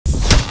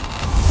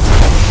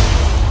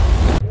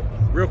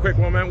quick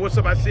one, man. What's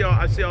up? I see all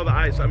the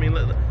ice. I mean,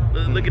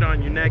 look at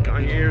on your neck,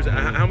 on your ears.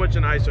 How much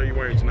in ice are you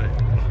wearing tonight?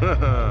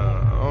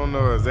 I don't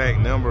know the exact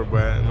number,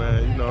 but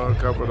man, you know, a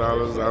couple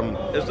dollars.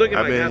 It's looking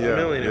like half a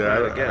million.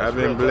 Yeah, I've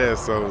been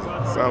blessed, so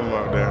something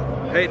up there.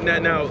 Hey,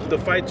 now the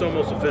fight's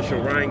almost official.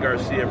 Ryan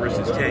Garcia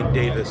versus Tank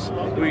Davis.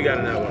 Who you got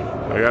in that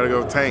one? I gotta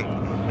go Tank.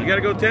 You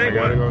gotta go Tank? I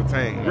gotta go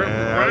Tank.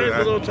 Ryan's a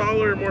little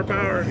taller, more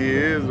power. He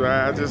is,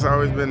 right? I just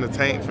always been a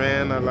Tank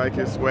fan. I like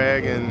his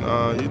swag,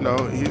 and you know,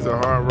 he's a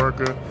hard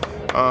worker.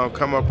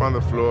 Come up on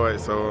the Floyd,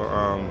 so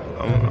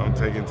I'm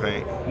taking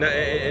Tank. Now,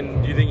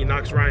 and do you think he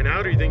knocks Ryan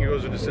out, or you think it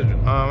goes a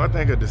decision? I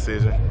think a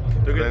decision.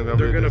 They're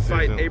going to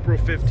fight April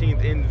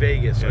 15th in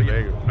Vegas.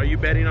 Are you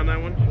betting on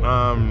that one?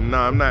 No,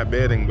 I'm not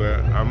betting,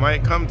 but I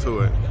might come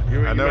to it.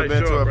 I've never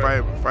been to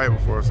a fight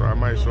before, so I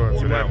might show up to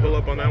that one. You might pull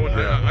up on that one?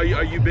 Yeah.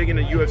 Are you big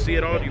into UFC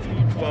at all? Do you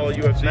follow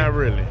UFC? Not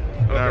really.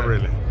 Okay. Not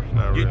really.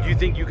 Do you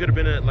think you could have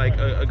been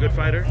a good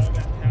fighter?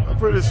 I'm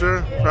pretty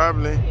sure,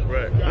 probably.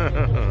 Right.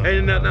 Hey,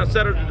 now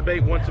settle the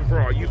debate once and for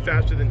all. Are you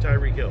faster than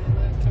Tyreek Hill?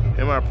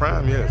 In my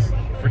prime, yes.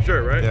 For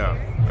sure, right? Yeah.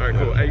 All right,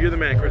 cool. Hey, you're the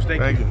man, Chris.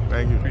 Thank you.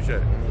 Thank you.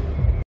 Appreciate it.